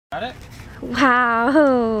Got it?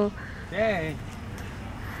 Wow. Yay.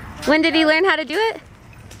 When did he learn how to do it?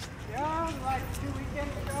 Yeah, like 2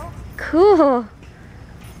 weekends ago. Cool.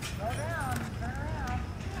 Turn around, turn around.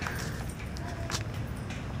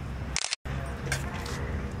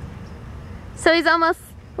 So he's almost,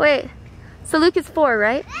 wait. So Luke is 4,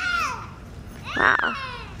 right? Wow.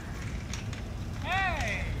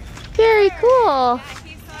 Hey! Very cool. Yeah,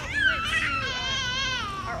 he saw, we went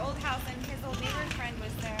to our old house and his old neighbor's friend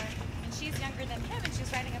was there. And she's younger than him and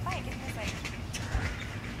she's riding a bike and he was like,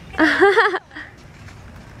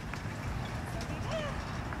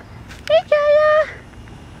 Hey, Kaya.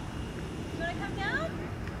 you want to come down?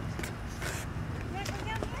 You want to come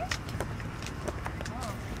down here?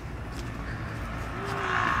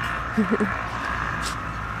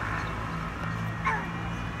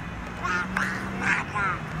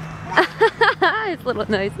 His little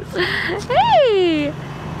noises. Hey!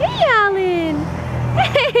 Hey, Alan!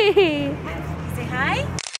 Hey! Say hi.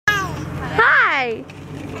 Hi!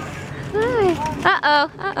 Hi!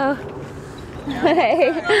 Uh-oh, uh-oh.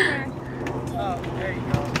 Hey! Oh, there you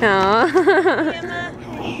go. Aw. Emma.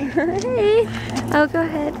 Hey! Oh, go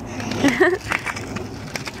ahead.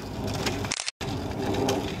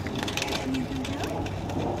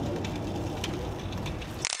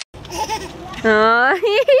 Aw.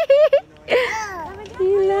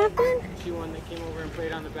 You laughing? She one that came over and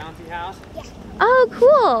played on the bouncy house? Oh,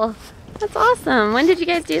 cool. That's awesome. When did you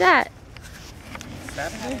guys do that?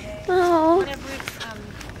 Saturday. Oh. One of Luke's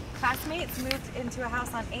classmates moved into a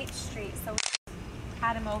house on 8th Street, so we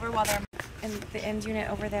had him over while they're in the end unit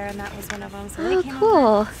over there, and that was one of them. So Oh, they came over.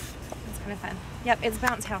 cool. It was kind of fun. Yep, it's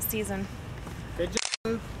bounce house season. Good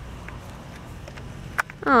job.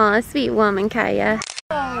 Aw, sweet woman, Kaya.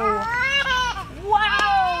 Oh.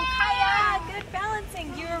 Wow, Kaya, good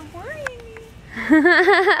balancing. You're worrying me.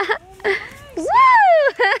 Woo!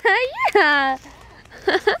 Yeah!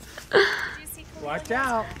 Did you see Khalil? Watch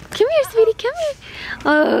out. Come here, sweetie, come here.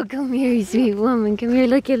 Oh, come here, you sweet woman. Come here,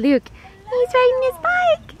 look at Luke. He's riding his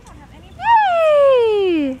bike. You don't have any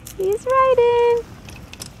Yay! He's riding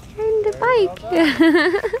the bike.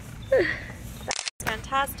 That's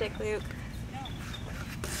fantastic, Luke.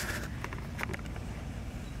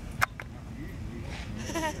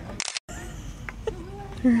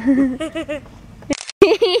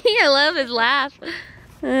 I love his laugh.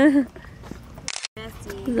 His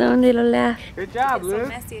Messy. own little laugh. Good job, It's so Luke.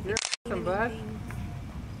 messy. If You're you awesome, bud.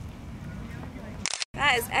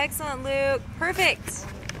 That is excellent, Luke. Perfect.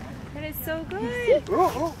 That is so good.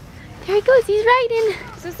 Oh, There he goes, he's riding.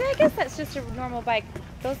 So see, I guess that's just a normal bike.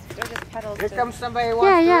 Those are just pedals. Here to- comes somebody who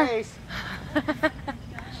wants Yeah. to race.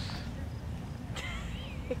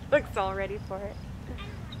 He looks all ready for it.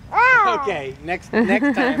 Okay, next time. You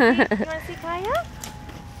want to see Kaya?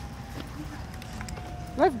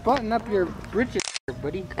 Let's button up your britches,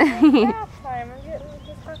 buddy. Nap time. We're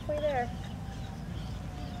just halfway there.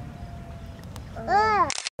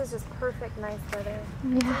 This is just perfect, nice weather.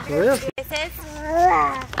 Really? This is for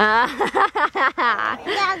it.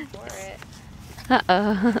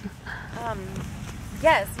 Uh-oh.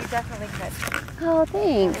 Yes, you definitely could. Oh,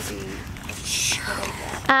 thanks.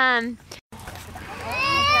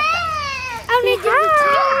 Maybe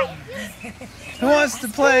Who wants to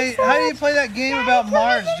play? How do you play that game about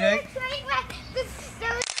Mars, Jake?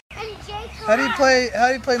 How do you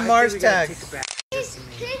play Mars tag?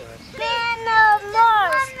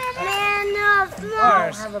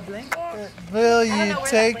 Mars. Will you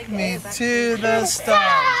take me to the stars?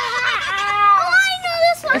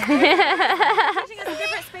 teaching us a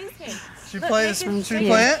different space game. Should we play this? Should we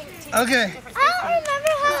play it? Okay.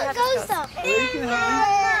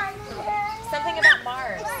 Something about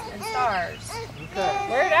Mars and stars. Okay.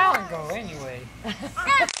 Where'd Alan go anyway?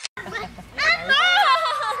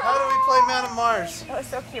 How do we play Man of Mars? That was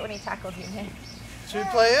so cute when he tackled you, Nick. Should we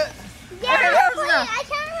play it? I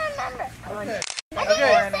can't remember. Okay.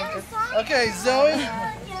 Okay, Zoe,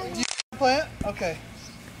 do you play it? Okay.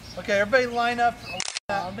 Okay, everybody line up.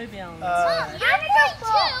 I'm gonna go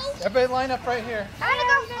first. Everybody line up right here. I'm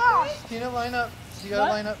gonna go first. Tina, line up. You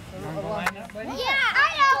gotta line up. Yeah, I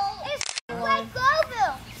know. It's like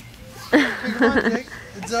Global. Okay, come on, Jake.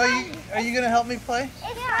 Zoe, are you gonna help me play?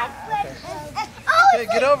 It's like Okay,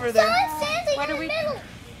 get over there. someone standing What in are the we- middle.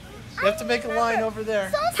 You have to make a line over there.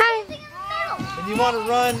 Someone Hi. standing in the middle. And you want to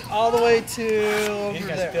run all the way to over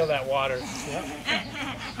there. that water.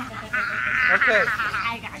 Okay.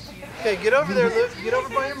 Okay, get over there, Luke. Get over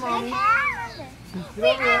by your mommy. Get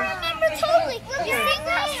over there. I remember totally. You sing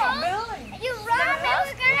that song. You run.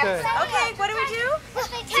 Okay. Okay, what do we do?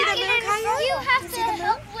 See the moon, Kaya? You have to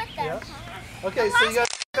help with them. Okay, so you got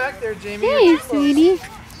back there, Jamie. Hey, sweetie.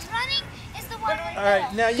 All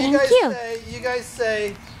right, now you guys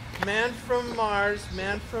say, man from Mars,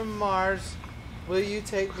 will you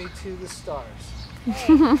take me to the stars?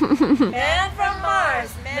 Man from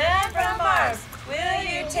Mars, will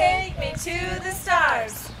you take me to the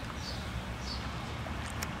stars?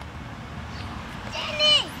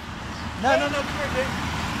 No, come here, Jake.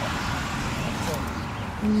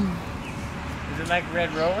 Is it like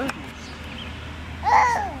Red Rover?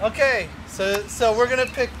 Okay, so we're gonna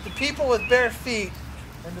pick the people with bare feet,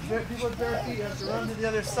 and the people with bare feet have to run to the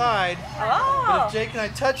other side. Oh. But if Jake and I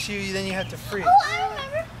touch you, then you have to freeze. Oh, I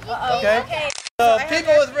remember. Okay. So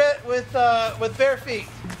people with bare feet.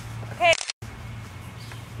 Okay.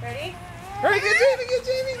 Ready? Very good, Jamie. Good,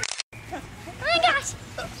 Jamie. Oh my gosh.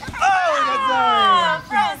 Oh, we got Zoe.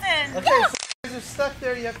 Frozen. Okay, so you guys are stuck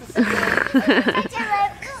there. You have to sit down.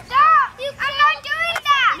 Stop. I'm not doing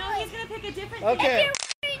that. No, he's gonna pick a different. Okay.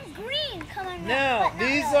 Green. Come on. Now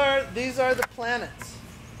these are the planets.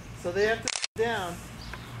 So they have to sit down,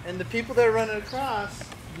 and the people that are running across,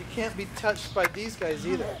 you can't be touched by these guys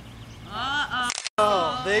either.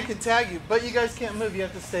 Oh, they can tag you, but you guys can't move. You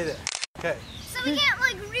have to stay there. Okay. So we can't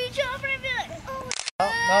like reach over and be like, oh. No.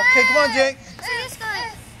 Okay, come on, Jake. So this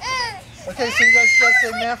guy. Okay, so you guys gotta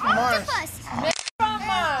say man from Mars. Man from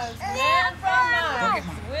Mars,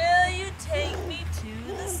 will you take me to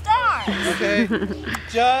the stars? Okay,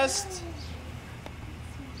 just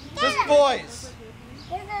boys.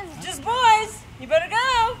 Just boys, you better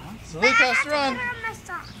go. So Luke has to run.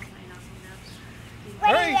 What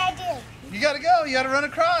Hurry. did I do? You gotta go. You gotta run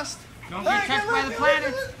across. Don't get touched by the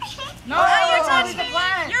planet. No, You're touching the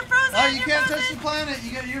planet. You're frozen. Oh, you can't touch the planet.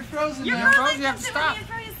 You're frozen. You're man. frozen. You have to stop.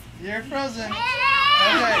 You're frozen.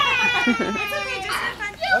 Okay. It's okay, just have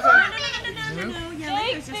fun.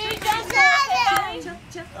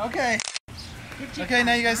 No. Okay. Okay,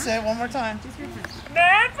 now you guys say it one more time.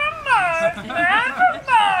 Man from Mars,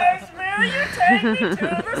 will you take me to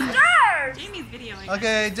the stars? Jamie's videoing.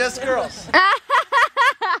 Okay, just girls.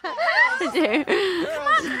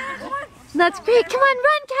 That's great. Come on,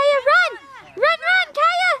 run, Kaya, run! Run,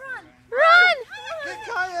 Kaya! Run! Good,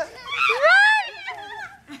 Kaya. Run!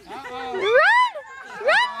 Run!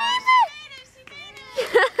 Run, baby!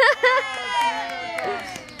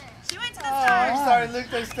 She went to the Oh, stars. I'm sorry, Luke.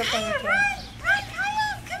 They stepped on your toe. Run, Kaya.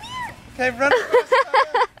 Come here. Okay, run across,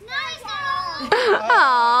 Kaya.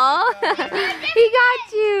 Aww. He got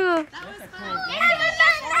you.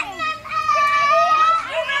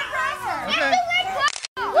 Okay.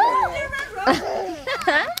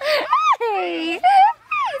 Hey,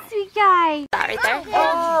 sweet guy. That right there.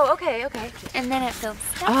 Oh, okay. And then it fills.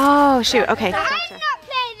 Oh, shoot. Okay. I'm not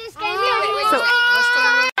playing this game.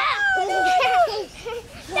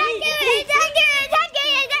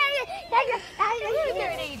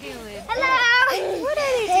 Hello. What are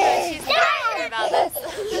they doing? She's talking about this.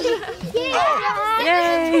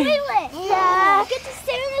 Yay. Toilet. Yeah. Get to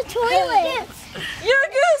stay in the toilet. You're a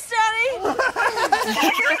goose, Daddy.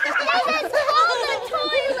 It's called the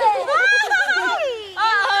toilet.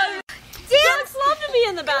 Dogs love to be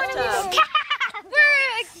in the bathtub.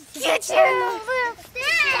 Get you.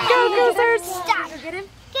 Go, goosers. Stop. Get him.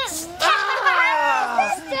 Stop.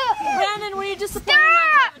 Brandon, were you disappointed?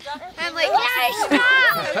 I'm like, Daddy,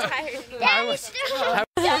 stop. Daddy, stop.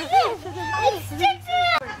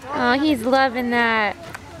 Oh, he's loving that.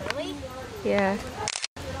 Really? Yeah. It's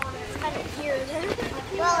kind of weird.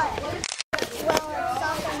 Well, it's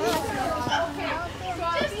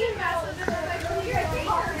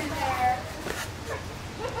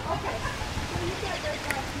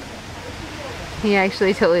He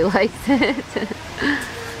actually totally likes it.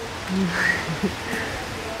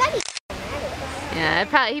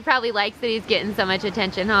 Yeah, he probably likes that he's getting so much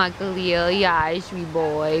attention, huh, Khalil? Yeah, sweet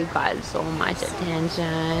boy, got so much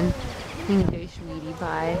attention. He's a sweetie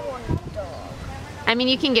pie. I mean,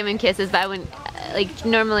 you can give him kisses, but I wouldn't, like,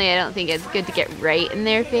 normally I don't think it's good to get right in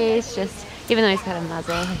their face, just, even though he's got a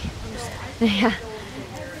muzzle. Like, yeah.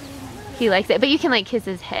 He likes it, but you can, like, kiss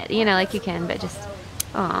his head, you know, like you can, but just,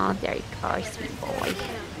 oh, there you go, sweet boy.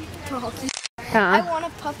 I want a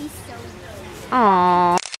puppy so.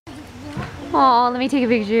 Aww. Oh, let me take a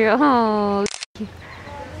picture. Oh,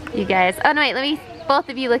 you guys. Oh no, wait. Let me. Both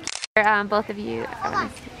of you look here. Both of you.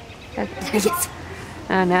 Okay.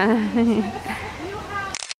 Oh no.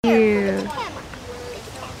 Cute.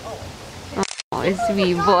 Oh,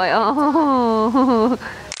 sweet boy. Oh.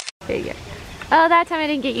 There you go. Oh, that time I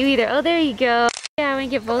didn't get you either. Oh, there you go. Yeah, I'm gonna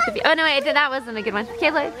get both of you. Oh no, wait. That wasn't a good one.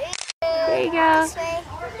 Okay, look. There you go.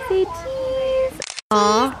 Say cheese.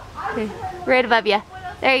 Aw. Okay. Right above you.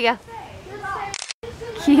 There you go.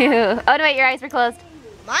 Cute. Oh no, wait, your eyes were closed.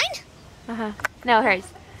 Mine? No, hers.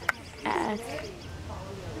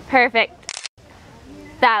 Perfect.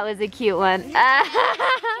 That was a cute one. I'm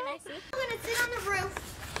gonna sit on the roof.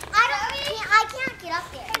 I can't get up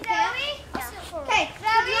there. Okay, so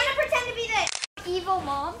do you want to pretend to be the evil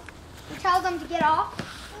mom who tells them to get off?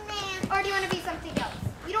 Or do you want to be something else?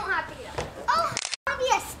 You don't have to get up. Oh, I want to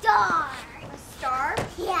be a star.